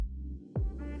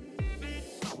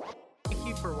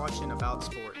for watching About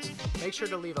Sports. Make sure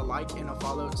to leave a like and a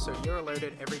follow so you're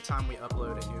alerted every time we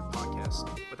upload a new podcast.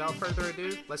 Without further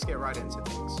ado, let's get right into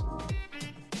things.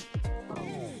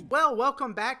 Well,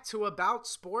 welcome back to About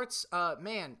Sports.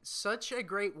 Man, such a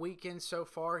great weekend so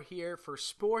far here for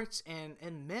sports and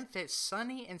in Memphis.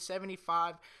 Sunny and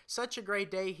 75. Such a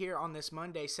great day here on this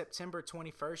Monday, September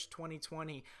 21st,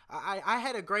 2020. I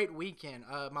had a great weekend.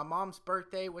 My mom's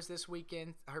birthday was this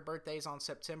weekend. Her birthday's on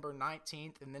September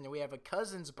 19th. And then we have a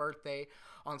cousin's birthday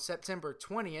on September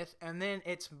 20th. And then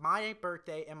it's my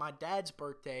birthday and my dad's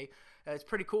birthday. It's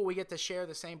pretty cool. We get to share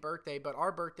the same birthday, but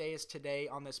our birthday is today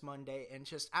on this Monday, and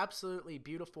just absolutely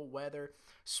beautiful weather.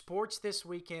 Sports this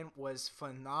weekend was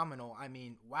phenomenal. I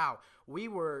mean, wow. We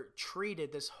were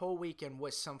treated this whole weekend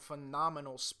with some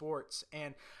phenomenal sports,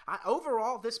 and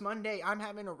overall, this Monday, I'm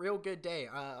having a real good day.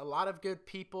 A lot of good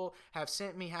people have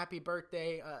sent me happy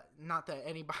birthday. Not that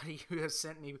anybody who has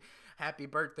sent me happy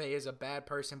birthday is a bad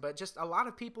person, but just a lot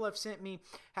of people have sent me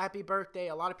happy birthday.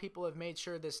 A lot of people have made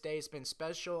sure this day has been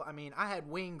special. I mean, I had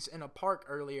wings in a park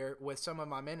earlier with some of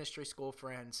my ministry school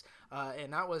friends,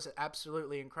 and that was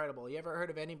absolutely incredible. You ever heard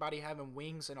of anybody having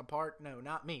wings in a park? No,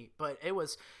 not me, but it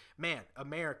was, man,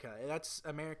 America. That's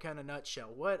America in a nutshell.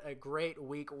 What a great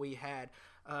week we had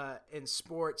in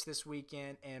sports this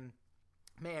weekend, and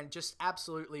man, just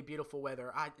absolutely beautiful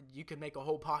weather. You can make a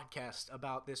whole podcast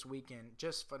about this weekend.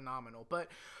 Just phenomenal. But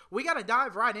we got to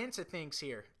dive right into things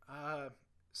here.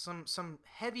 Some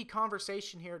heavy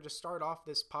conversation here to start off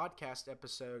this podcast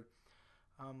episode.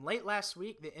 Late last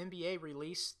week, the NBA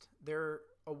released their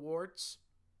awards,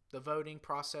 the voting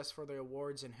process for the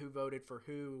awards, and who voted for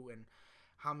who, and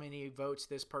how many votes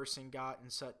this person got,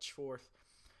 and such forth.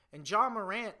 And Ja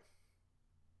Morant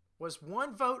was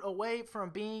one vote away from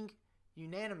being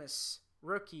unanimous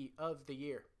Rookie of the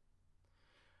Year.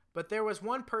 But there was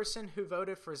one person who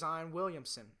voted for Zion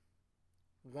Williamson.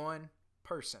 One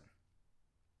person.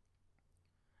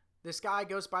 This guy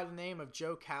goes by the name of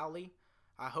Joe Cowley.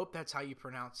 I hope that's how you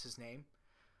pronounce his name.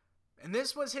 And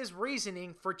this was his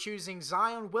reasoning for choosing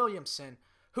Zion Williamson,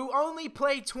 who only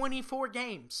played 24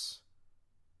 games.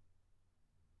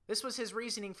 This was his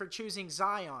reasoning for choosing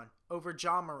Zion over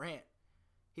Ja Morant.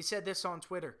 He said this on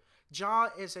Twitter. Ja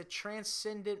is a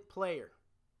transcendent player.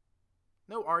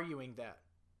 No arguing that.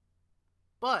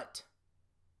 But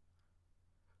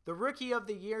the Rookie of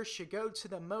the Year should go to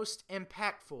the most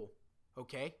impactful.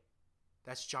 Okay?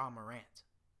 That's Ja Morant.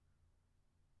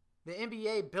 The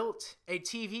NBA built a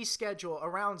TV schedule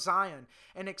around Zion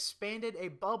and expanded a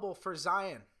bubble for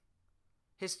Zion.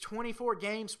 His 24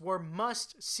 games were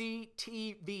must-see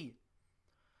TV.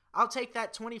 I'll take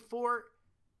that 24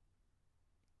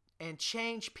 and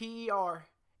change PER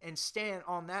and stand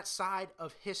on that side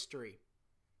of history.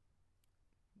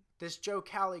 This Joe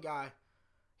Cowley guy,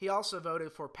 he also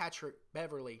voted for Patrick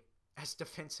Beverley as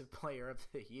Defensive Player of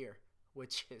the Year,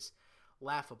 which is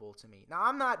laughable to me. Now,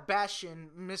 I'm not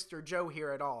bashing Mr. Joe here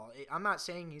at all. I'm not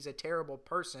saying he's a terrible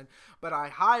person, but I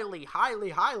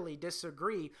highly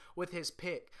disagree with his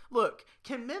pick. Look,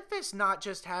 can Memphis not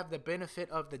just have the benefit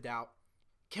of the doubt?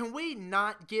 Can we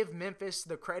not give Memphis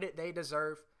the credit they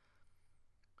deserve?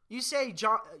 You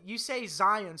say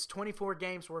Zion's 24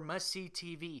 games were must-see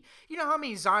TV. You know how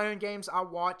many Zion games I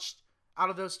watched out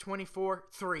of those 24?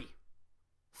 Three.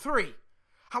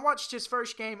 I watched his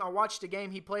first game. I watched a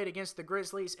game he played against the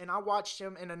Grizzlies, and I watched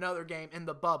him in another game in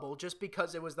the bubble just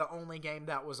because it was the only game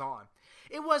that was on.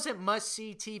 It wasn't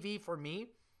must-see TV for me.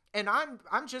 And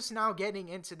I'm just now getting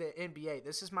into the NBA.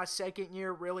 This is my second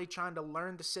year really trying to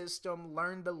learn the system,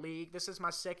 learn the league. This is my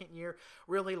second year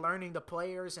really learning the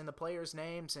players and the players'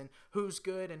 names and who's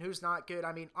good and who's not good.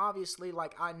 I mean, obviously,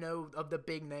 like, I know of the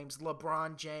big names,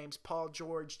 LeBron James, Paul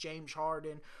George, James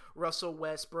Harden, Russell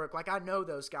Westbrook. Like, I know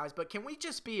those guys. But can we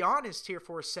just be honest here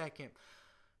for a second?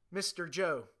 Mr.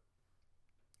 Joe,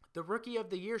 the Rookie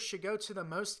of the Year should go to the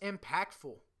most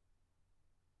impactful.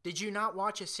 Did you not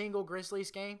watch a single Grizzlies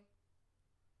game?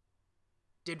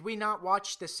 Did we not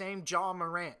watch the same Ja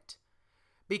Morant?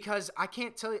 Because I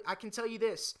can tell you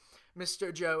this,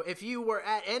 Mr. Joe, if you were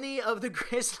at any of the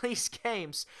Grizzlies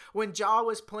games when Ja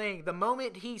was playing, the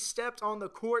moment he stepped on the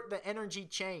court, the energy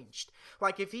changed.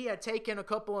 Like if he had taken a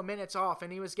couple of minutes off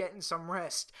and he was getting some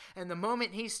rest, and the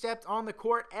moment he stepped on the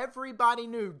court, everybody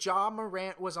knew Ja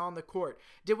Morant was on the court.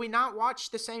 Did we not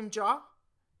watch the same Ja?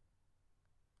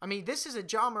 I mean, this is a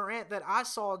Ja Morant that I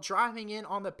saw driving in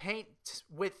on the paint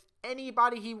with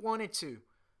anybody he wanted to.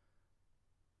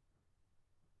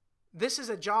 This is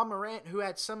a Ja Morant who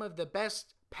had some of the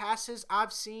best passes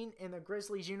I've seen in the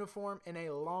Grizzlies uniform in a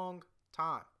long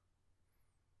time.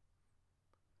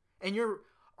 And you're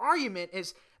argument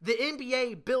is the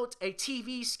NBA built a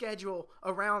TV schedule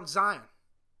around Zion.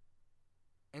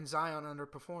 And Zion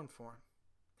underperformed for him.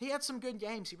 He had some good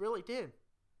games. He really did.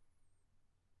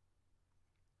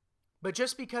 But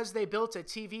just because they built a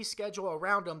TV schedule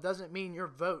around him doesn't mean your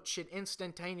vote should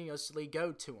instantaneously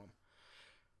go to him.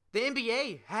 The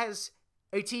NBA has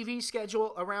a TV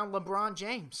schedule around LeBron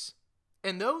James.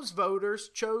 And those voters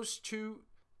chose to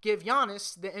give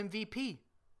Giannis the MVP.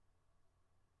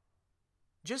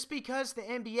 Just because the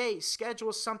NBA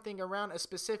schedules something around a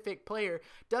specific player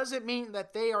doesn't mean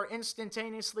that they are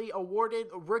instantaneously awarded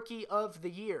Rookie of the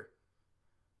Year.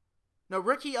 No,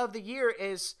 Rookie of the Year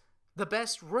is the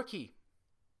best rookie.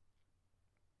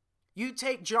 You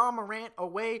take Ja Morant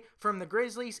away from the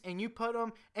Grizzlies and you put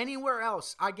him anywhere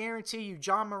else, I guarantee you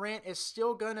Ja Morant is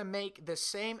still going to make the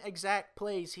same exact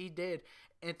plays he did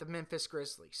at the Memphis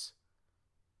Grizzlies.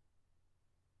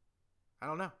 I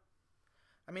don't know.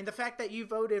 I mean, the fact that you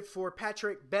voted for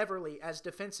Patrick Beverley as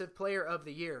Defensive Player of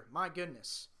the Year, my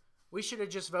goodness. We should have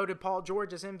just voted Paul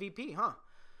George as MVP, huh?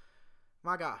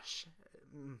 My gosh.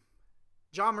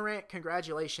 Ja Morant,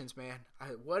 congratulations, man.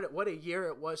 What a year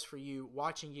it was for you,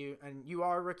 watching you, and you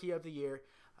are Rookie of the Year.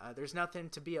 There's nothing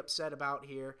to be upset about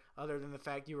here other than the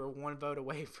fact you were one vote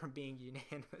away from being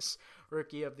unanimous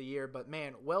Rookie of the Year. But,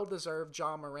 man, well-deserved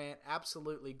Ja Morant.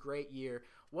 Absolutely great year.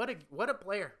 What a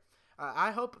player.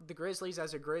 I hope the Grizzlies,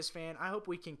 as a Grizz fan, I hope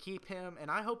we can keep him, and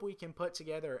I hope we can put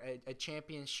together a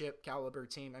championship caliber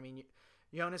team. I mean,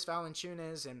 Jonas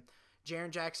Valanciunas and Jaren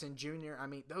Jackson Jr., I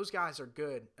mean, those guys are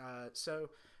good.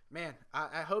 So, man,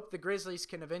 I hope the Grizzlies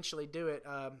can eventually do it.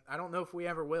 I don't know if we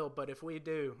ever will, but if we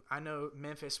do, I know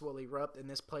Memphis will erupt, and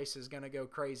this place is going to go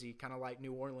crazy, kind of like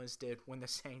New Orleans did when the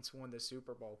Saints won the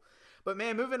Super Bowl. But,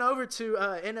 man, moving over to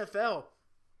NFL.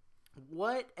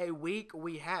 What a week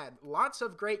we had. Lots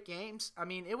of great games. I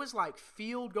mean, it was like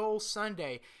field goal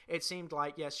Sunday, it seemed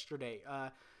like yesterday.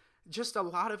 Just a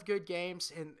lot of good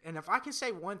games. And if I can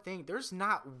say one thing, there's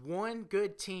not one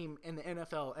good team in the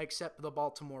NFL except the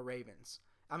Baltimore Ravens.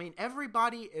 I mean,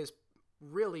 everybody is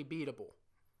really beatable.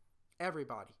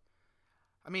 Everybody.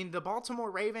 I mean, the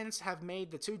Baltimore Ravens have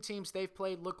made the two teams they've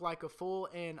played look like a fool,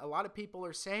 and a lot of people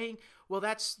are saying, well,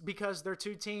 that's because their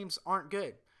two teams aren't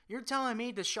good. You're telling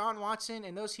me Deshaun Watson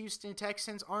and those Houston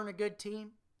Texans aren't a good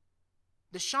team?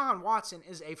 Deshaun Watson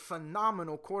is a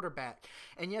phenomenal quarterback,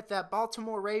 and yet that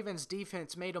Baltimore Ravens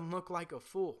defense made him look like a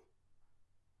fool.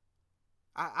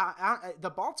 The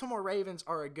Baltimore Ravens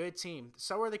are a good team.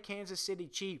 So are the Kansas City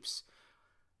Chiefs.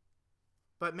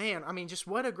 But, man, I mean, just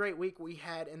what a great week we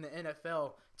had in the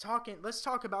NFL. Let's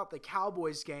talk about the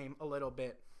Cowboys game a little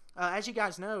bit. As you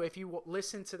guys know, if you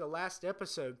listen to the last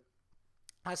episode,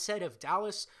 I said if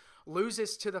Dallas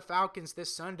loses to the Falcons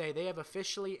this Sunday, they have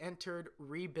officially entered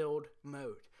rebuild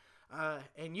mode.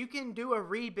 And you can do a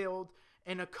rebuild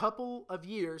in a couple of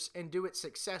years and do it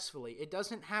successfully. It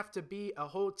doesn't have to be a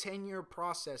whole 10-year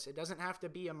process. It doesn't have to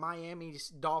be a Miami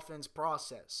Dolphins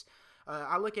process.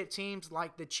 I look at teams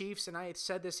like the Chiefs, and I had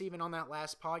said this even on that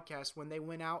last podcast when they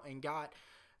went out and got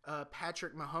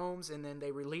Patrick Mahomes, and then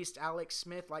they released Alex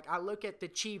Smith. Like, I look at the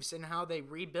Chiefs and how they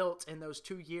rebuilt in those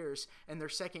 2 years. In their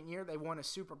second year, they won a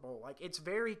Super Bowl. Like, it's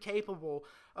very capable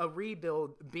of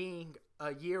rebuild being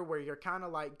a year where you're kind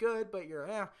of like good, but you're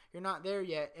not there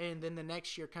yet. And then the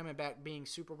next year coming back being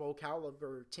Super Bowl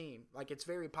caliber team. Like, it's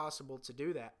very possible to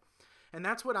do that. And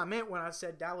that's what I meant when I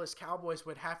said Dallas Cowboys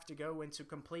would have to go into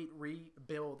complete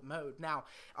rebuild mode. Now,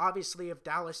 obviously, if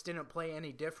Dallas didn't play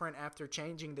any different after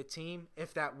changing the team,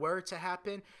 if that were to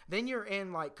happen, then you're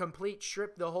in like complete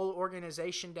strip the whole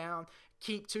organization down,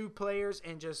 keep 2 players,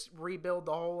 and just rebuild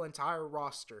the whole entire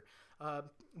roster.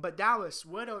 But Dallas,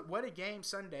 what a game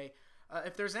Sunday.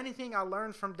 If there's anything I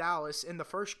learned from Dallas in the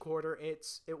first quarter,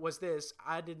 it was this.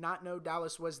 I did not know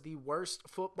Dallas was the worst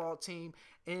football team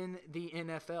in the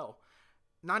NFL.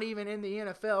 Not even in the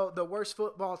NFL, the worst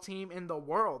football team in the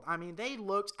world. I mean, they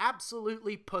looked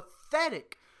absolutely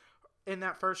pathetic in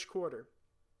that first quarter.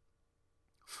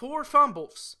 4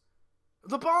 fumbles.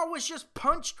 The ball was just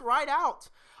punched right out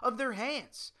of their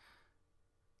hands.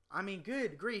 I mean,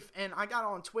 good grief. And I got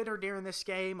on Twitter during this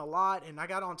game a lot, and I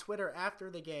got on Twitter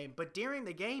after the game. But during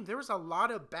the game, there was a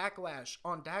lot of backlash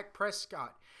on Dak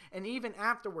Prescott. And even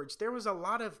afterwards, there was a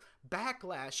lot of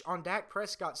backlash on Dak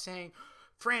Prescott saying,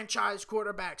 franchise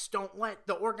quarterbacks don't let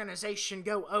the organization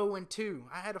go 0-2.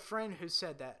 I had a friend who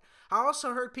said that. I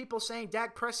also heard people saying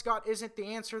Dak Prescott isn't the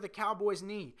answer the Cowboys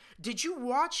need. Did you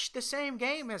watch the same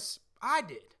game as I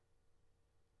did?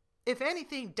 If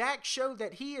anything, Dak showed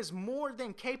that he is more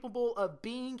than capable of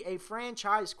being a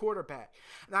franchise quarterback.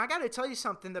 Now, I got to tell you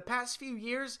something. The past few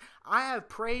years, I have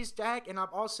praised Dak and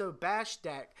I've also bashed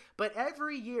Dak. But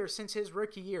every year since his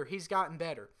rookie year, he's gotten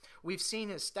better. We've seen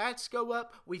his stats go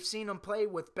up. We've seen him play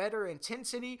with better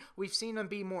intensity. We've seen him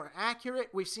be more accurate.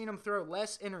 We've seen him throw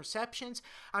less interceptions.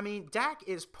 I mean, Dak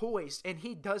is poised and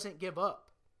he doesn't give up.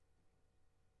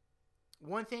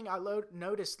 One thing I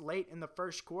noticed late in the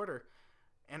first quarter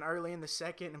and early in the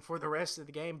second and for the rest of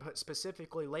the game, but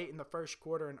specifically late in the first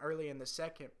quarter and early in the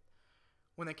second,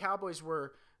 when the Cowboys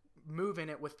were moving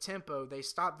it with tempo, they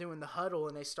stopped doing the huddle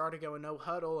and they started going no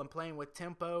huddle and playing with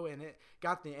tempo, and it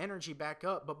got the energy back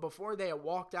up. But before they had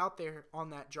walked out there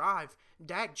on that drive,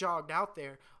 Dak jogged out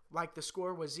there like the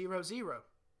score was 0-0.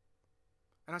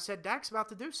 And I said, Dak's about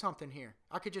to do something here.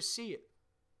 I could just see it.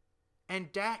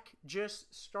 And Dak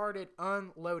just started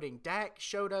unloading. Dak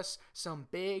showed us some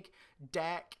big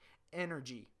Dak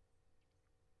energy.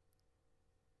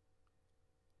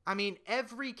 I mean,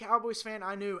 every Cowboys fan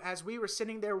I knew, as we were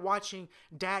sitting there watching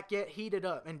Dak get heated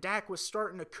up and Dak was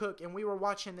starting to cook and we were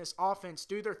watching this offense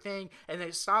do their thing, and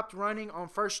they stopped running on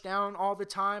first down all the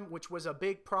time, which was a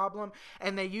big problem,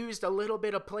 and they used a little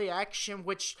bit of play action,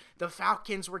 which the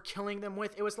Falcons were killing them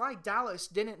with. It was like Dallas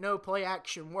didn't know play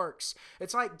action works.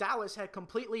 It's like Dallas had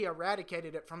completely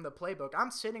eradicated it from the playbook.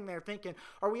 I'm sitting there thinking,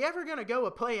 are we ever going to go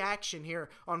a play action here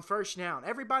on first down?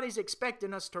 Everybody's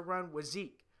expecting us to run with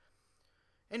Zeke.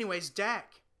 Anyways,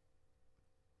 Dak,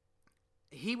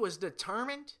 he was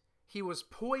determined. He was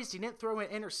poised. He didn't throw an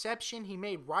interception. He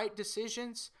made right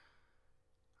decisions.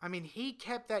 I mean, he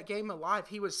kept that game alive.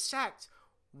 He was sacked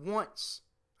once.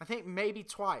 I think maybe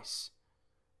twice.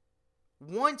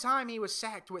 One time he was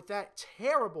sacked with that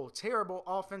terrible, terrible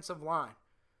offensive line.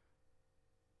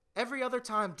 Every other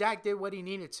time, Dak did what he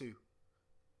needed to.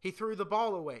 He threw the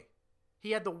ball away.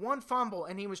 He had the one fumble,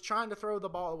 and he was trying to throw the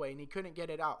ball away, and he couldn't get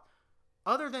it out.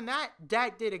 Other than that,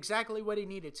 Dak did exactly what he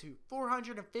needed to.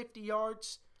 450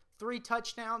 yards, 3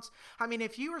 touchdowns. I mean,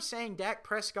 if you were saying Dak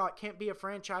Prescott can't be a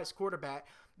franchise quarterback,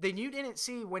 then you didn't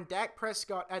see when Dak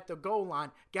Prescott at the goal line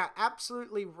got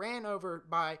absolutely ran over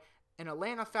by an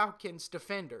Atlanta Falcons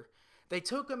defender. They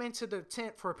took him into the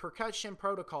tent for a percussion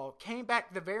protocol, came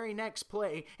back the very next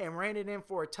play, and ran it in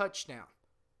for a touchdown.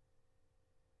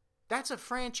 That's a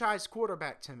franchise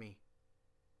quarterback to me.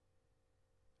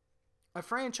 A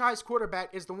franchise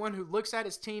quarterback is the one who looks at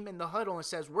his team in the huddle and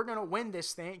says, we're going to win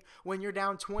this thing when you're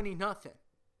down 20-0.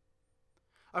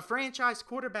 A franchise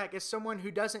quarterback is someone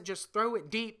who doesn't just throw it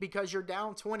deep because you're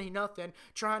down 20-0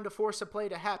 trying to force a play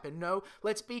to happen. No,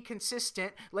 let's be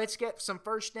consistent. Let's get some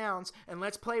first downs and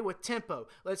let's play with tempo.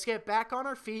 Let's get back on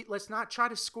our feet. Let's not try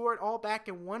to score it all back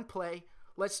in one play.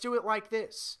 Let's do it like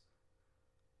this.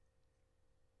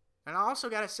 And I also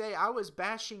got to say, I was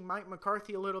bashing Mike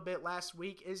McCarthy a little bit last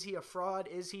week. Is he a fraud?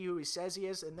 Is he who he says he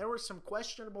is? And there were some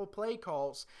questionable play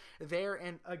calls there.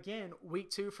 And again,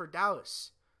 week 2 for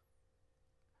Dallas.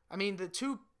 I mean, the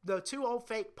two old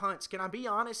fake punts, can I be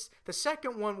honest? The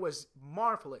second one was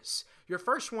marvelous. Your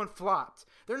first one flopped.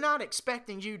 They're not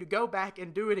expecting you to go back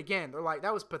and do it again. They're like,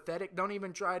 that was pathetic. Don't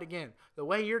even try it again. The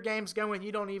way your game's going,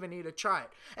 you don't even need to try it.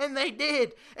 And they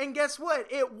did. And guess what?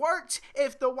 It worked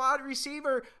if the wide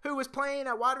receiver who was playing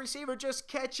at wide receiver just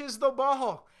catches the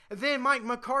ball. Then Mike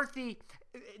McCarthy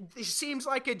seems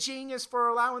like a genius for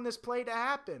allowing this play to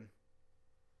happen.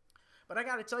 But I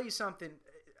got to tell you something.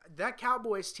 That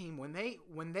Cowboys team, when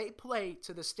they play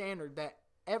to the standard that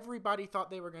everybody thought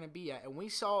they were going to be at, and we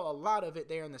saw a lot of it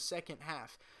there in the second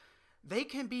half, they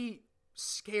can be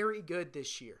scary good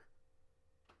this year.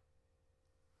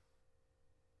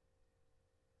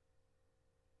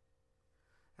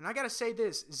 And I got to say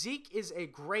this, Zeke is a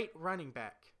great running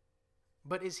back,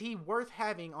 but is he worth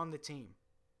having on the team?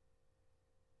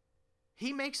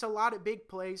 He makes a lot of big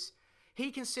plays. He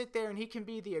can sit there and he can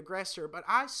be the aggressor, but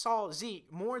I saw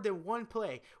Zeke more than one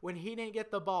play when he didn't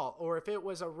get the ball, or if it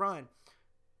was a run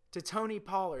to Tony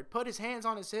Pollard, put his hands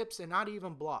on his hips and not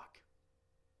even block.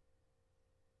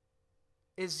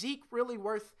 Is Zeke really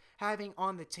worth having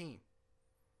on the team?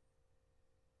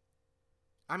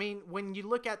 I mean, when you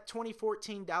look at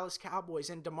 2014 Dallas Cowboys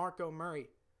and DeMarco Murray,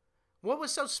 what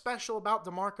was so special about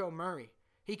DeMarco Murray?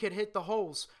 He could hit the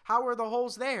holes. How were the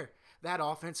holes there? That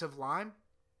offensive line.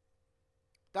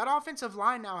 That offensive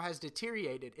line now has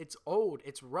deteriorated. It's old.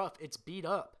 It's rough. It's beat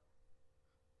up.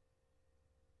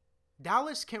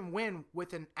 Dallas can win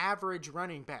with an average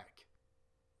running back.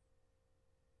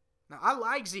 Now, I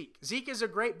like Zeke. Zeke is a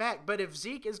great back, but if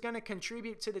Zeke is going to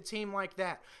contribute to the team like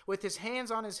that, with his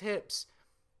hands on his hips,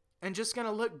 and just going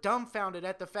to look dumbfounded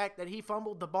at the fact that he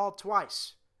fumbled the ball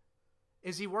twice,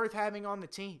 is he worth having on the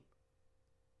team?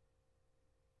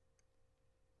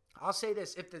 I'll say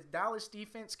this, if the Dallas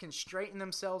defense can straighten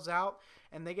themselves out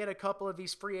and they get a couple of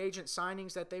these free agent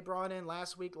signings that they brought in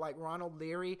last week, like Ronald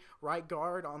Leary, right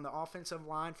guard on the offensive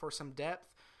line for some depth,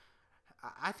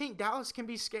 I think Dallas can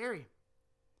be scary.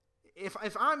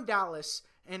 If I'm Dallas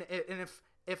and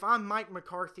if I'm Mike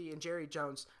McCarthy and Jerry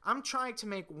Jones, I'm trying to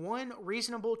make one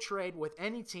reasonable trade with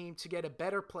any team to get a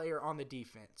better player on the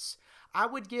defense. I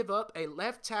would give up a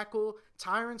left tackle,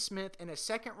 Tyron Smith, and a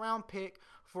second-round pick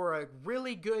for a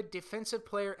really good defensive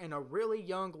player and a really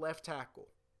young left tackle.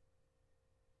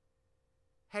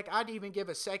 Heck, I'd even give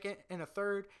a second and a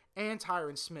third and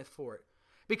Tyron Smith for it.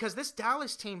 Because this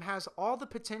Dallas team has all the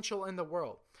potential in the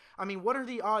world. I mean, what are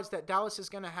the odds that Dallas is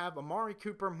going to have Amari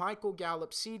Cooper, Michael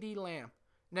Gallup, CeeDee Lamb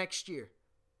next year?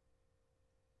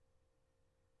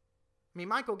 I mean,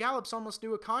 Michael Gallup's almost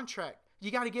due a contract. You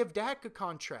got to give Dak a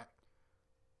contract.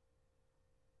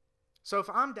 So if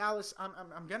I'm Dallas,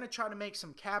 I'm going to try to make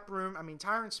some cap room. I mean,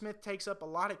 Tyron Smith takes up a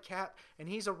lot of cap, and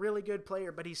he's a really good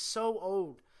player, but he's so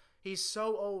old. He's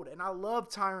so old, and I love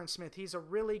Tyron Smith. He's a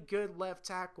really good left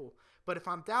tackle. But if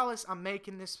I'm Dallas, I'm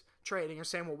making this trade. And you're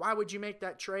saying, well, why would you make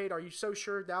that trade? Are you so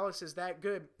sure Dallas is that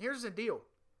good? Here's the deal.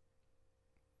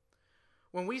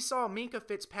 When we saw Minkah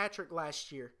Fitzpatrick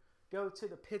last year go to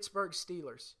the Pittsburgh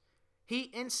Steelers, he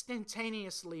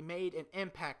instantaneously made an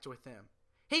impact with them.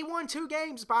 He won 2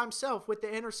 games by himself with the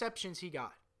interceptions he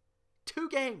got. 2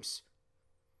 games.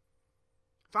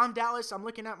 If I'm Dallas, I'm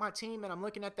looking at my team and I'm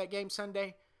looking at that game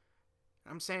Sunday.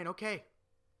 I'm saying, okay,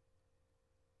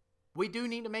 we do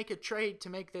need to make a trade to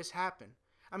make this happen.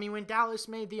 I mean, when Dallas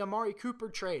made the Amari Cooper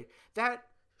trade, that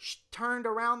turned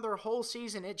around their whole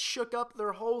season. It shook up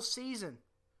their whole season.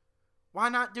 Why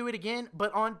not do it again,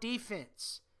 but on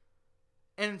defense?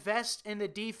 Invest in the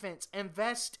defense.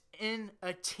 Invest in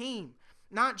a team,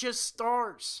 not just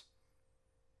stars.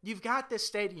 You've got the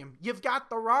stadium. You've got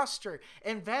the roster.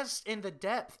 Invest in the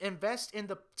depth. Invest in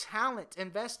the talent.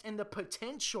 Invest in the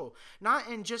potential, not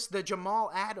in just the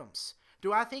Jamal Adams.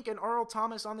 Do I think an Earl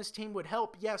Thomas on this team would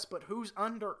help? Yes, but who's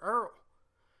under Earl?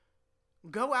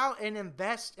 Go out and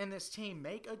invest in this team.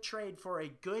 Make a trade for a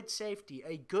good safety,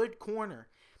 a good corner.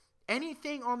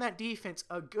 Anything on that defense,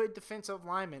 a good defensive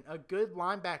lineman, a good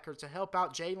linebacker to help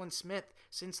out Jalen Smith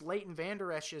since Leighton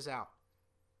Vander Esch is out.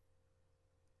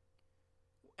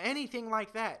 Anything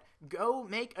like that. Go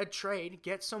make a trade,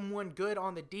 get someone good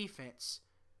on the defense,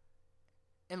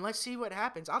 and let's see what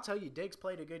happens. I'll tell you, Diggs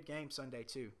played a good game Sunday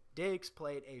too. Diggs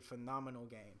played a phenomenal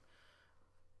game.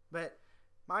 But,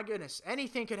 my goodness,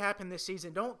 anything could happen this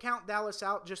season. Don't count Dallas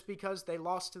out just because they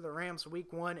lost to the Rams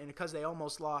week 1 and because they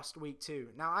almost lost week 2.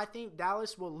 Now, I think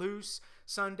Dallas will lose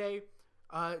Sunday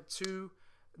to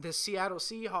the Seattle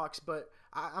Seahawks, but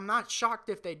I'm not shocked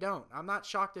if they don't.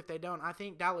 I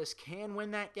think Dallas can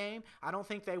win that game. I don't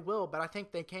think they will, but I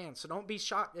think they can. So don't be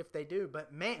shocked if they do.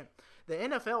 But, man, the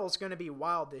NFL is going to be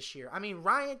wild this year. I mean,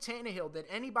 Ryan Tannehill, did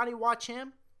anybody watch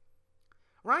him?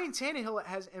 Ryan Tannehill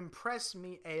has impressed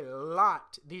me a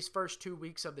lot these first 2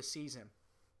 weeks of the season.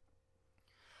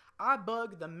 I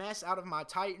bug the mess out of my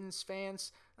Titans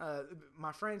fans,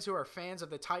 my friends who are fans of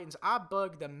the Titans. I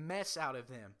bug the mess out of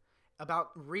them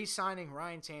about re-signing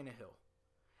Ryan Tannehill.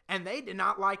 And they did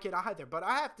not like it either. But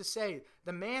I have to say,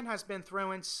 the man has been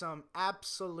throwing some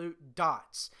absolute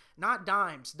dots. Not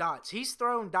dimes, dots. He's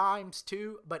throwing dimes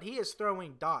too, but he is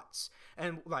throwing dots.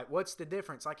 And, like, what's the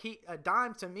difference? Like, a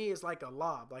dime to me is like a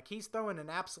lob. Like, he's throwing an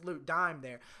absolute dime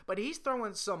there. But he's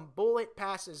throwing some bullet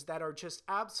passes that are just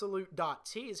absolute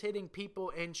dots. He is hitting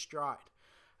people in stride.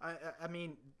 I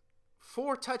mean,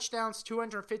 4 touchdowns,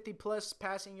 250-plus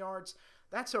passing yards.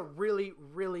 That's a really,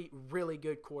 really, really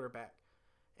good quarterback.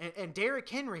 And Derrick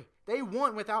Henry, they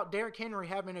won without Derrick Henry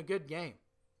having a good game.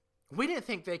 We didn't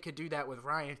think they could do that with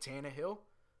Ryan Tannehill.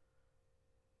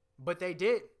 But they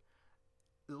did.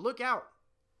 Look out.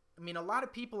 I mean, a lot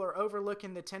of people are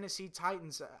overlooking the Tennessee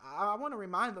Titans. I want to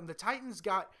remind them, the Titans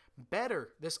got better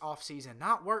this offseason,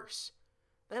 not worse.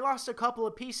 They lost a couple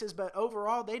of pieces, but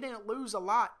overall, they didn't lose a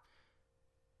lot.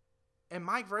 And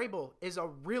Mike Vrabel is a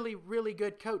really, really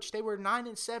good coach. They were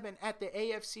 9-7 at the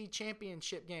AFC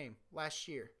Championship game last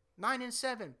year.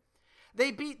 9-7.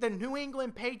 They beat the New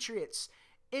England Patriots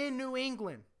in New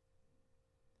England.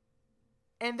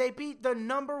 And they beat the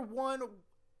number 1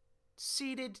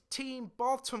 seeded team,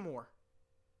 Baltimore.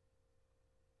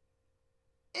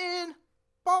 In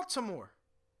Baltimore.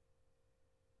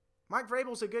 Mike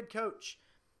Vrabel's a good coach.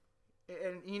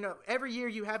 And, you know, every year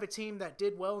you have a team that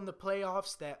did well in the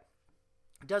playoffs that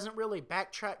doesn't really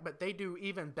backtrack, but they do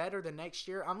even better the next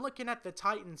year. I'm looking at the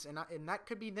Titans, and that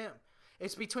could be them.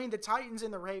 It's between the Titans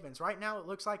and the Ravens. Right now it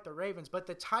looks like the Ravens, but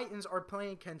the Titans are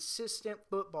playing consistent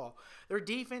football. Their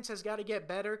defense has got to get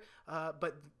better,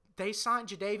 but they signed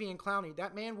Jadeveon Clowney.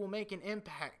 That man will make an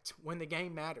impact when the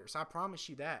game matters. I promise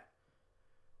you that.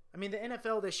 I mean, the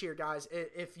NFL this year, guys,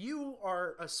 if you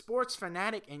are a sports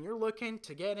fanatic and you're looking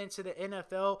to get into the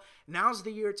NFL, now's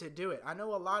the year to do it. I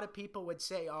know a lot of people would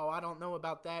say, oh, I don't know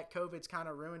about that. COVID's kind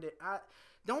of ruined it.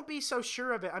 Don't be so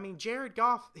sure of it. I mean, Jared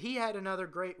Goff, he had another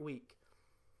great week.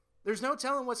 There's no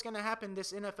telling what's going to happen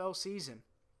this NFL season.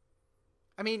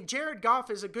 I mean, Jared Goff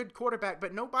is a good quarterback,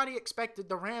 but nobody expected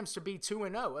the Rams to be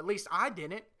 2-0. At least I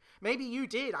didn't. Maybe you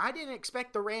did. I didn't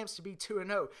expect the Rams to be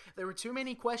 2-0. There were too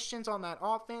many questions on that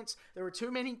offense. There were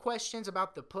too many questions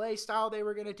about the play style they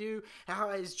were going to do. How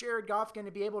is Jared Goff going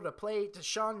to be able to play to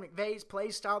Sean McVay's play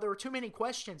style? There were too many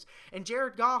questions. And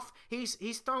Jared Goff, he's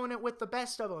throwing it with the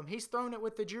best of them. He's throwing it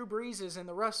with the Drew Breeses and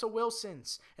the Russell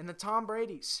Wilsons and the Tom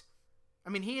Bradys. I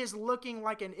mean, he is looking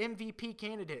like an MVP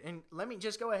candidate. And let me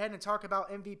just go ahead and talk about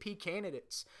MVP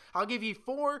candidates. I'll give you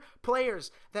 4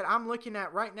 players that I'm looking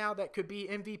at right now that could be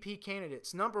MVP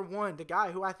candidates. Number 1, the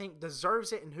guy who I think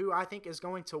deserves it and who I think is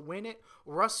going to win it,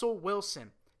 Russell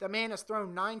Wilson. The man has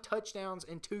thrown 9 touchdowns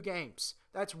in 2 games.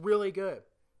 That's really good.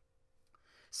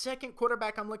 Second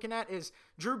quarterback I'm looking at is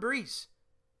Drew Brees.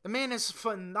 The man is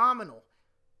phenomenal.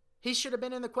 He should have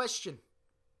been in the question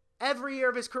every year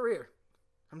of his career.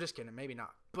 I'm just kidding, maybe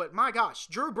not. But my gosh,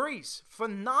 Drew Brees,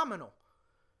 phenomenal.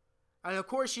 And of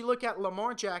course, you look at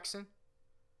Lamar Jackson.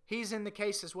 He's in the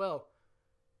case as well.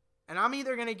 And I'm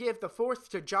either going to give the 4th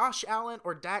to Josh Allen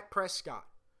or Dak Prescott.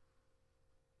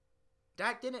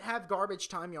 Dak didn't have garbage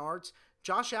time yards.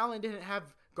 Josh Allen didn't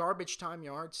have garbage time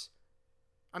yards.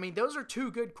 I mean, those are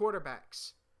 2 good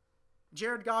quarterbacks.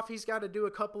 Jared Goff, he's got to do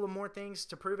a couple of more things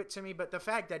to prove it to me, but the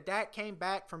fact that Dak came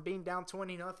back from being down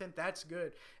 20-0, that's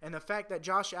good. And the fact that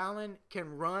Josh Allen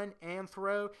can run and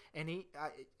throw, and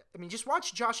I mean, just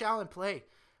watch Josh Allen play.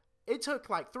 It took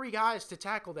like 3 guys to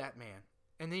tackle that man,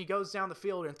 and then he goes down the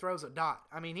field and throws a dot.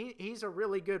 I mean, he's a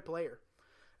really good player.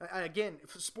 Again,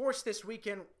 sports this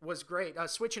weekend was great.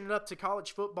 Switching it up to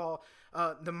college football,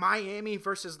 the Miami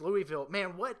versus Louisville.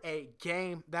 Man, what a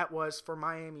game that was for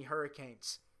Miami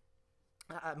Hurricanes.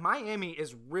 Miami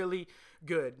is really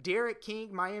good. Derek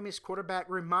King, Miami's quarterback,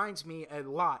 reminds me a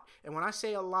lot. And when I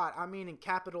say a lot, I mean in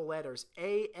capital letters.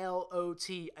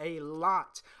 A-L-O-T, a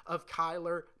lot of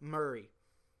Kyler Murray.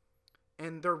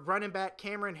 And their running back,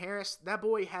 Cameron Harris, that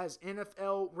boy has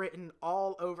NFL written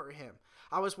all over him.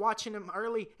 I was watching him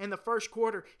early in the first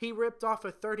quarter. He ripped off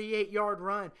a 38-yard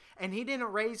run, and he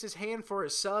didn't raise his hand for a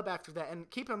sub after that. And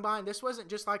keep in mind, this wasn't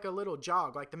just like a little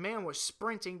jog. Like, the man was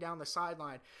sprinting down the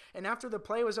sideline. And after the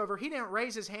play was over, he didn't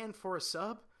raise his hand for a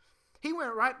sub. He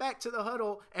went right back to the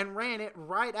huddle and ran it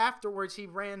right afterwards. He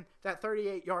ran that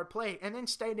 38-yard play and then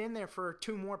stayed in there for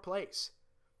 2 more plays.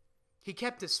 He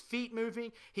kept his feet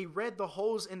moving. He read the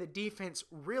holes in the defense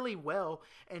really well,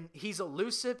 and he's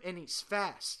elusive and he's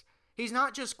fast. He's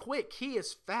not just quick, he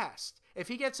is fast. If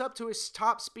he gets up to his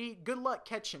top speed, good luck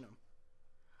catching him.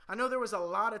 I know there was a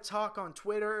lot of talk on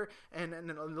Twitter and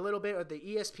a little bit of the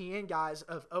ESPN guys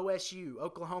of OSU,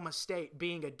 Oklahoma State,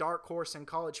 being a dark horse in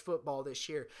college football this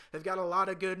year. They've got a lot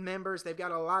of good members. They've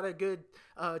got a lot of good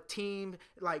team,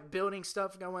 like, building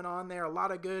stuff going on there, a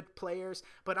lot of good players.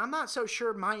 But I'm not so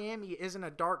sure Miami isn't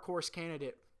a dark horse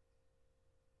candidate.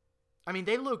 I mean,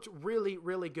 they looked really,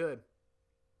 really good.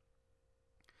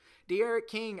 Derek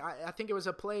King, I think it was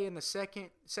a play in the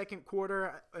second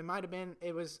quarter. It might have been,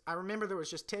 I remember there was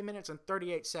just 10 minutes and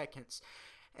 38 seconds.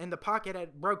 And the pocket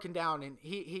had broken down, and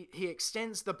he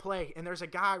extends the play, and there's a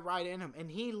guy right in him.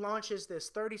 And he launches this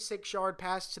 36-yard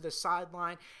pass to the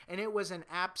sideline, and it was an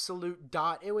absolute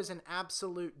dot. It was an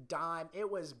absolute dime. It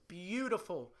was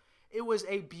beautiful. It was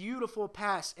a beautiful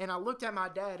pass. And I looked at my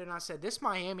dad, and I said, this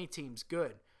Miami team's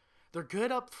good. They're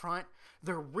good up front.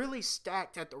 They're really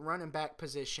stacked at the running back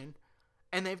position.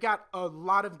 And they've got a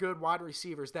lot of good wide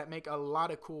receivers that make a lot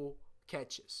of cool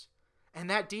catches. And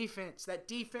that defense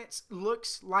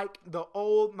looks like the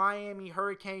old Miami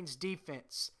Hurricanes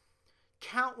defense.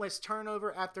 Countless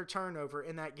turnover after turnover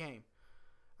in that game.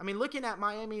 I mean, looking at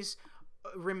Miami's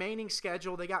remaining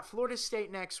schedule, they got Florida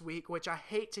State next week, which I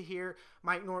hate to hear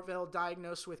Mike Norvell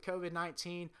diagnosed with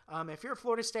COVID-19. If you're a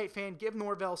Florida State fan, give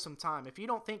Norvell some time. If you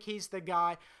don't think he's the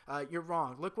guy, you're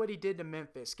wrong. Look what he did to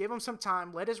Memphis. Give him some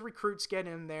time. Let his recruits get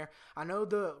in there. I know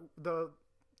the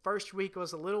first week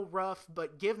was a little rough,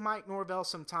 but give Mike Norvell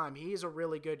some time. He is a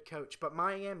really good coach. But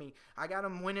Miami, I got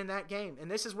them winning that game.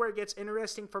 And this is where it gets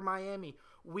interesting for Miami.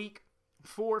 Week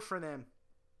 4 for them.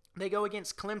 They go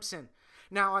against Clemson.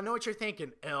 Now, I know what you're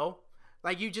thinking,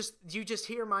 Like you just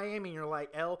hear Miami and you're like,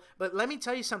 L. But let me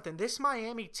tell you something. This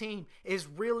Miami team is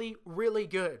really, really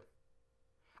good.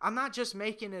 I'm not just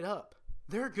making it up.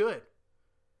 They're good.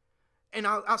 And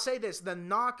I'll say this. The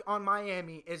knock on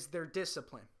Miami is their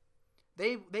discipline.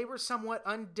 They were somewhat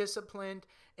undisciplined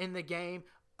in the game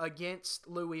against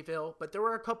Louisville, but there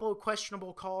were a couple of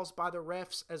questionable calls by the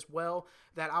refs as well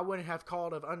that I wouldn't have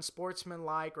called of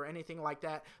unsportsmanlike or anything like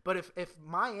that. But if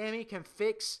Miami can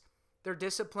fix their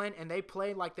discipline and they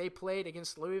play like they played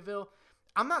against Louisville,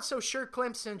 I'm not so sure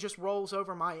Clemson just rolls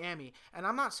over Miami, and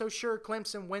I'm not so sure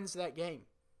Clemson wins that game.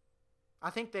 I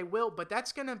think they will, but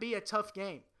that's going to be a tough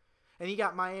game. And you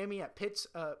got Miami at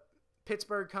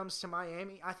Pittsburgh comes to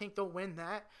Miami. I think they'll win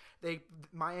that.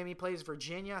 Miami plays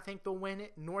Virginia. I think they'll win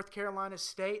it. North Carolina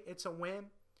State, it's a win.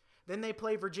 Then they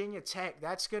play Virginia Tech.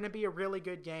 That's going to be a really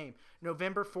good game.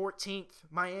 November 14th,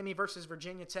 Miami versus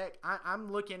Virginia Tech.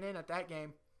 I'm looking in at that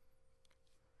game.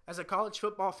 As a college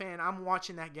football fan, I'm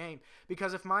watching that game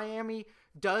because if Miami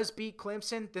does beat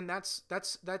Clemson, then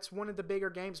that's one of the bigger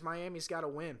games Miami's got to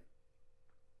win.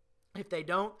 If they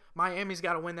don't, Miami's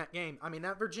got to win that game. I mean,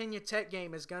 that Virginia Tech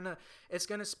game it's gonna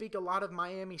speak a lot of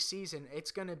Miami's season.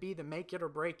 It's gonna be the make it or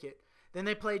break it. Then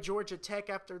they play Georgia Tech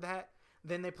after that.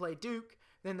 Then they play Duke.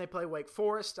 Then they play Wake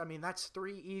Forest. I mean, that's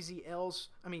 3 easy L's.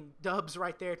 I mean, dubs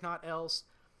right there, not L's.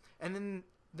 And then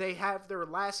they have their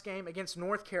last game against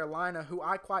North Carolina, who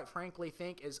I quite frankly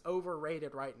think is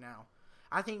overrated right now.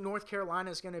 I think North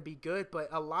Carolina is going to be good, but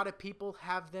a lot of people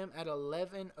have them at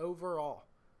 11 overall.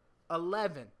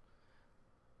 11.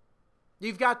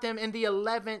 You've got them in the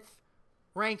 11th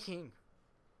ranking.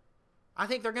 I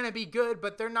think they're going to be good,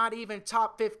 but they're not even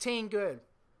top 15 good.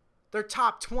 They're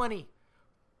top 20.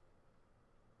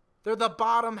 They're the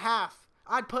bottom half.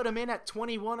 I'd put them in at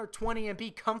 21 or 20 and be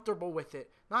comfortable with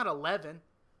it, not 11.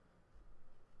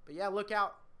 But yeah, look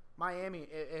out, Miami.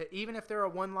 Even if they're a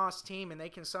one-loss team and they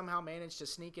can somehow manage to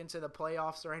sneak into the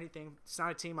playoffs or anything, it's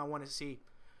not a team I want to see.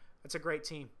 That's a great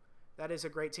team. That is a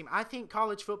great team. I think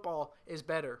college football is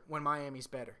better when Miami's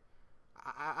better.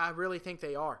 I really think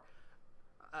they are.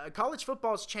 College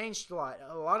football's changed a lot.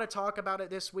 A lot of talk about it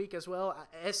this week as well.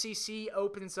 SEC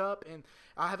opens up, and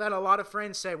I have had a lot of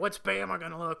friends say, what's Bama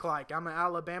going to look like? I'm an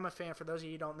Alabama fan, for those of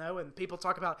you who don't know, and people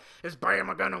talk about, is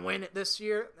Bama going to win it this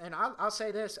year? And I'll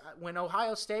say this. When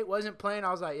Ohio State wasn't playing,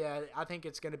 I was like, yeah, I think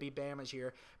it's going to be Bama's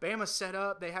year. Bama set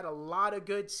up. They had a lot of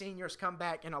good seniors come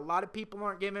back, and a lot of people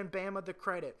aren't giving Bama the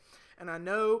credit. And I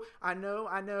know,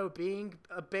 being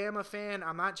a Bama fan,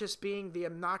 I'm not just being the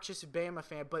obnoxious Bama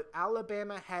fan, but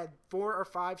Alabama had 4 or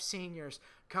 5 seniors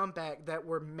come back that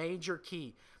were major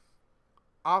key.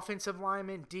 Offensive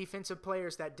linemen, defensive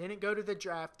players that didn't go to the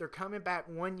draft, they're coming back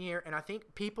 1 year, and I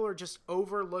think people are just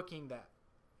overlooking that.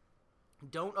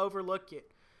 Don't overlook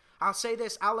it. I'll say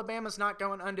this, Alabama's not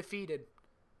going undefeated.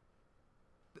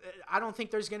 I don't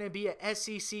think there's going to be a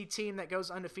SEC team that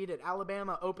goes undefeated.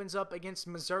 Alabama opens up against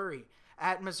Missouri.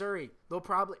 At Missouri,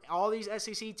 all these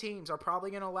SEC teams are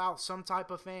probably going to allow some type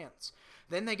of fans.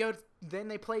 Then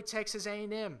they play Texas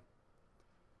A&M.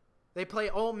 They play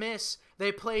Ole Miss.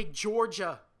 They play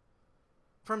Georgia.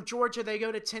 From Georgia, they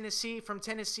go to Tennessee. From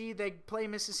Tennessee, they play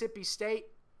Mississippi State.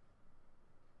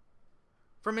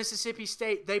 From Mississippi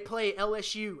State, they play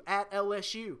LSU at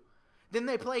LSU. Then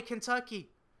they play Kentucky.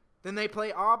 Then they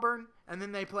play Auburn, and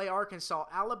then they play Arkansas.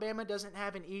 Alabama doesn't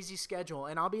have an easy schedule,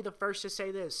 and I'll be the first to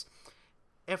say this.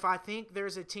 If I think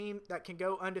there's a team that can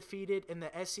go undefeated in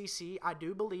the SEC, I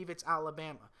do believe it's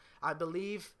Alabama. I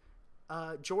believe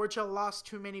Georgia lost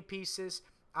too many pieces.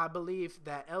 I believe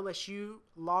that LSU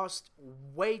lost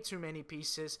way too many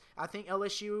pieces. I think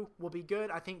LSU will be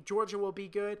good. I think Georgia will be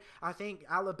good. I think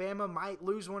Alabama might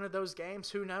lose one of those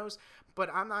games. Who knows? But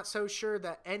I'm not so sure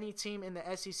that any team in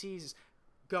the SEC is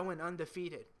going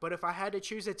undefeated. But if I had to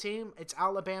choose a team, it's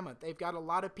Alabama. They've got a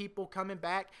lot of people coming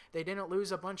back. They didn't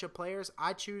lose a bunch of players.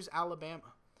 I choose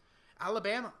Alabama.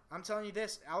 Alabama, I'm telling you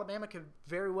this, Alabama could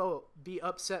very well be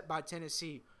upset by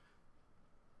Tennessee.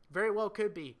 Very well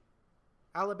could be.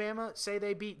 Alabama, say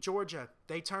they beat Georgia.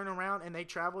 They turn around and they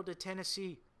travel to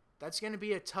Tennessee. That's going to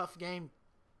be a tough game.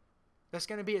 That's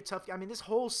going to be a tough game. I mean, this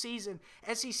whole season,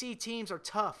 SEC teams are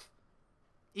tough.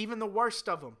 Even the worst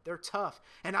of them, they're tough.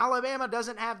 And Alabama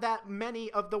doesn't have that many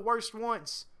of the worst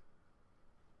ones.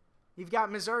 You've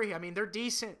got Missouri. I mean, they're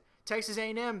decent. Texas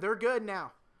A&M, they're good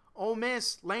now. Ole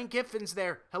Miss, Lane Kiffin's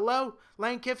there. Hello?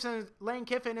 Lane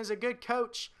Kiffin is a good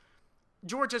coach.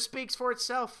 Georgia speaks for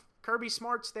itself. Kirby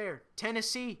Smart's there.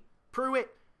 Tennessee, Pruitt,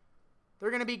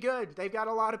 they're going to be good. They've got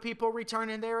a lot of people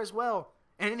returning there as well.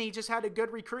 And he just had a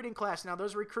good recruiting class. Now,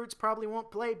 those recruits probably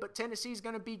won't play, but Tennessee's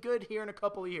going to be good here in a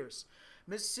couple of years.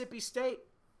 Mississippi State,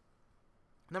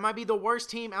 That might be the worst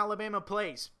team Alabama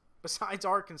plays, besides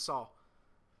Arkansas.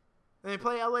 Then they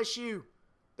play LSU.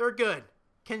 They're good.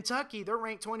 Kentucky, they're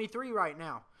ranked 23 right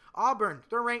now. Auburn,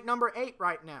 they're ranked number 8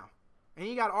 right now. And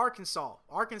you got Arkansas.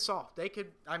 Arkansas, they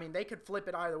could flip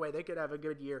it either way. They could have a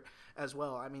good year as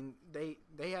well. I mean, they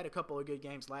had a couple of good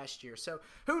games last year. So,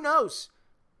 who knows?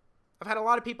 I've had a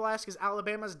lot of people ask, is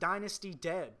Alabama's dynasty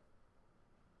dead?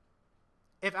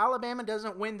 If Alabama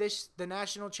doesn't win the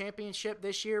national championship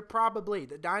this year, probably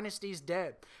the dynasty's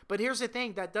dead. But here's the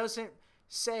thing, that doesn't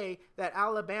say that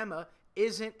Alabama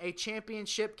isn't a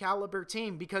championship caliber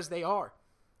team, because they are.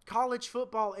 College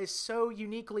football is so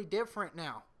uniquely different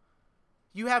now.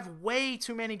 You have way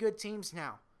too many good teams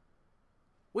now.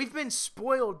 We've been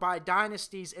spoiled by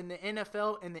dynasties in the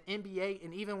NFL and the NBA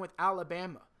and even with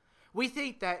Alabama. We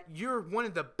think that you're one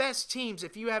of the best teams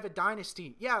if you have a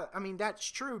dynasty. Yeah, I mean, that's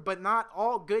true, but not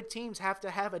all good teams have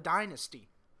to have a dynasty.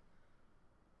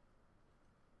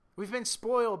 We've been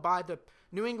spoiled by the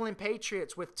New England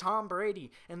Patriots with Tom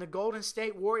Brady and the Golden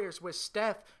State Warriors with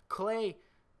Steph, Clay,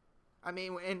 and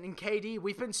KD.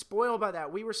 We've been spoiled by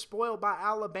that. We were spoiled by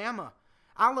Alabama.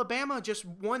 Alabama just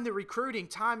won the recruiting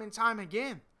time and time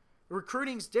again. The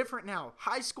recruiting's different now.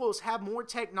 High schools have more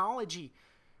technology.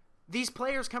 These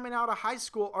players coming out of high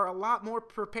school are a lot more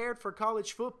prepared for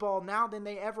college football now than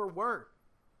they ever were.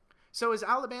 So is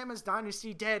Alabama's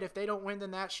dynasty dead if they don't win the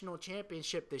national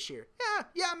championship this year?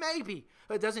 Yeah, maybe.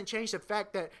 But it doesn't change the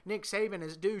fact that Nick Saban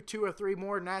is due 2 or 3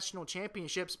 more national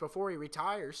championships before he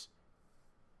retires.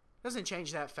 Doesn't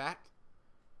change that fact.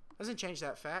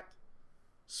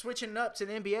 Switching up to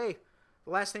the NBA, the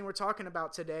last thing we're talking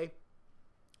about today.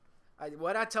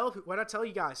 What I tell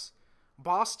you guys,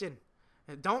 Boston.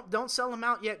 Don't sell them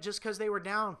out yet just because they were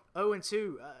down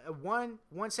 0-2.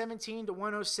 117 to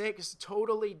 106.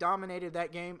 Totally dominated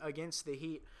that game against the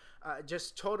Heat.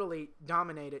 Just totally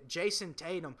dominated. Jason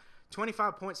Tatum,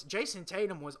 25 points. Jason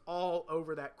Tatum was all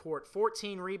over that court.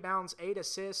 14 rebounds, 8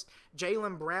 assists.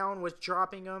 Jaylen Brown was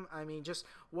dropping them. I mean, just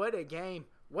what a game.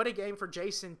 What a game for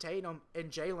Jason Tatum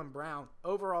and Jaylen Brown.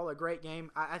 Overall, a great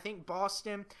game. I think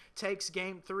Boston takes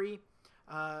game 3.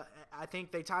 I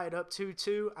think they tie it up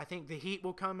 2-2. I think the Heat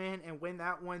will come in and win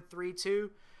that one 3-2.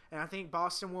 And I think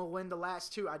Boston will win the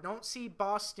last 2. I don't see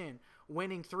Boston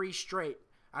winning 3 straight.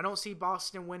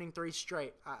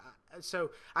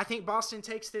 So I think Boston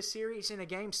takes this series in a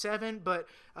game 7. But,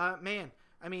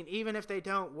 even if they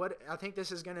don't, I think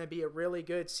this is going to be a really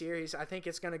good series. I think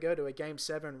it's going to go to a game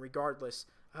 7 regardless.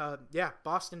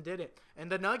 Boston did it. And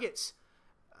the Nuggets.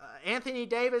 Anthony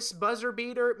Davis, buzzer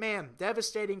beater, man,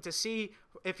 devastating to see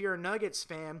if you're a Nuggets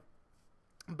fan.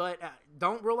 But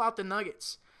don't rule out the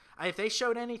Nuggets. If they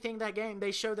showed anything that game,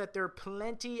 they showed that they're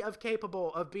plenty of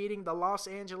capable of beating the Los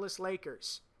Angeles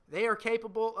Lakers. They are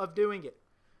capable of doing it.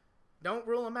 Don't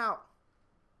rule them out.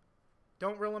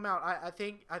 I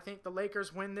think the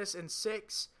Lakers win this in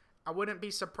 6. I wouldn't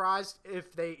be surprised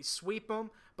if they sweep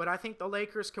them, but I think the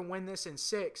Lakers can win this in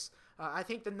 6. I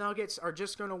think the Nuggets are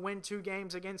just going to win 2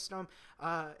 games against them,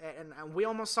 and we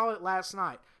almost saw it last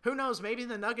night. Who knows? Maybe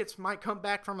the Nuggets might come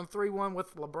back from a 3-1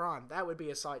 with LeBron. That would be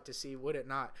a sight to see, would it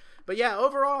not? But yeah,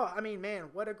 overall,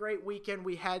 what a great weekend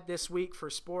we had this week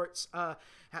for sports.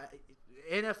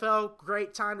 NFL,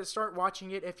 great time to start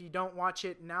watching it. If you don't watch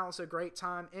it, now's a great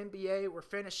time. NBA, we're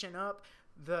finishing up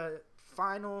the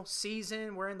final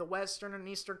season. We're in the Western and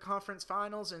Eastern Conference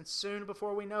Finals, and soon,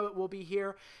 before we know it, we'll be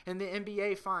here in the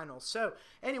NBA Finals. So,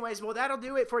 anyways, that'll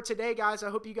do it for today, guys. I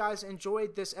hope you guys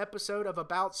enjoyed this episode of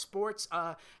About Sports.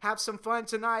 Have some fun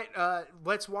tonight.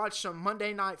 Let's watch some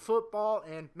Monday Night Football,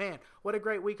 and man, what a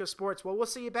great week of sports. Well, we'll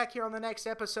see you back here on the next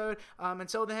episode.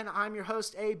 Until then, I'm your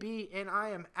host, AB, and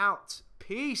I am out.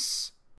 Peace.